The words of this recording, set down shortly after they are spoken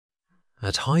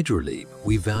At Hydroleap,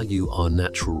 we value our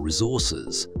natural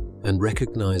resources and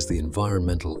recognize the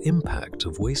environmental impact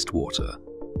of wastewater.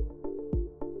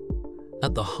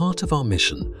 At the heart of our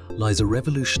mission lies a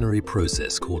revolutionary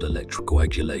process called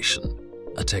electrocoagulation,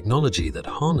 a technology that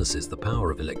harnesses the power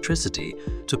of electricity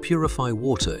to purify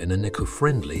water in an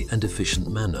eco-friendly and efficient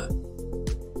manner.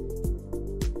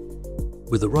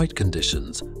 With the right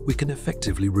conditions, we can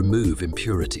effectively remove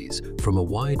impurities from a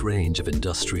wide range of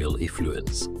industrial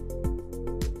effluents.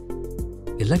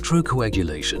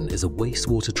 Electrocoagulation is a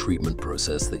wastewater treatment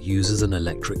process that uses an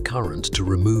electric current to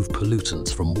remove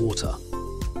pollutants from water.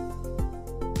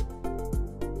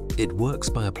 It works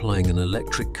by applying an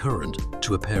electric current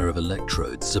to a pair of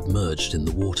electrodes submerged in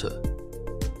the water.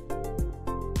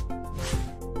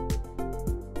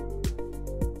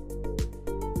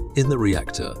 In the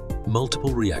reactor,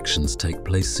 multiple reactions take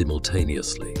place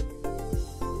simultaneously.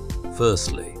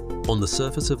 Firstly, on the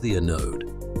surface of the anode,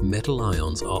 metal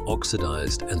ions are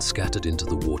oxidized and scattered into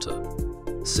the water.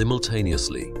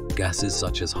 Simultaneously, gases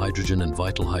such as hydrogen and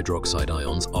vital hydroxide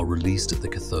ions are released at the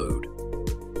cathode.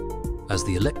 As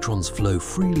the electrons flow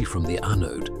freely from the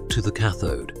anode to the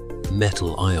cathode,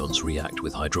 metal ions react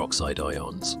with hydroxide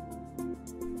ions.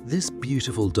 This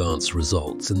beautiful dance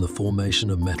results in the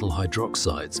formation of metal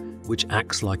hydroxides, which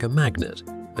acts like a magnet,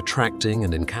 attracting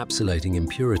and encapsulating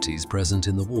impurities present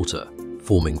in the water,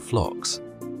 forming flocs.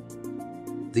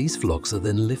 These flocs are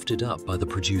then lifted up by the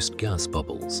produced gas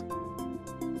bubbles.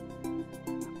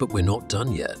 But we're not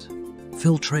done yet.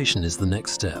 Filtration is the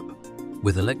next step.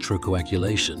 With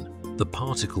electrocoagulation, the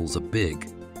particles are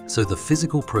big, so the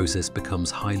physical process becomes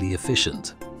highly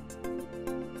efficient.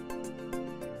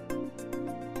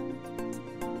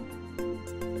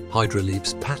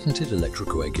 Hydroleap's patented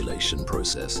electrocoagulation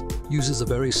process uses a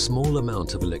very small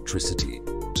amount of electricity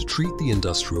to treat the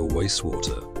industrial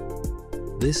wastewater.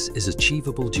 This is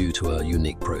achievable due to our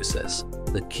unique process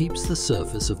that keeps the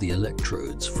surface of the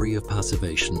electrodes free of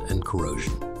passivation and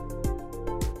corrosion.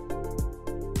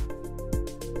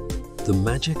 The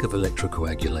magic of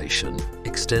electrocoagulation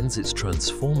extends its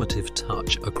transformative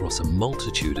touch across a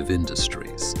multitude of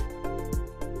industries.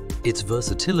 Its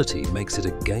versatility makes it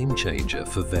a game changer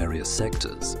for various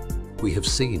sectors. We have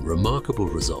seen remarkable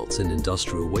results in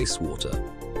industrial wastewater,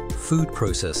 food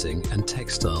processing, and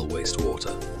textile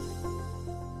wastewater.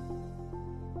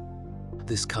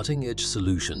 This cutting-edge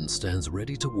solution stands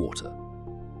ready to water,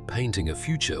 painting a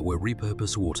future where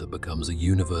repurposed water becomes a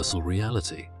universal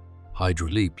reality.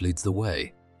 Hydroleap leads the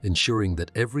way, ensuring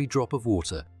that every drop of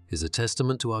water is a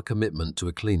testament to our commitment to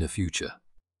a cleaner future.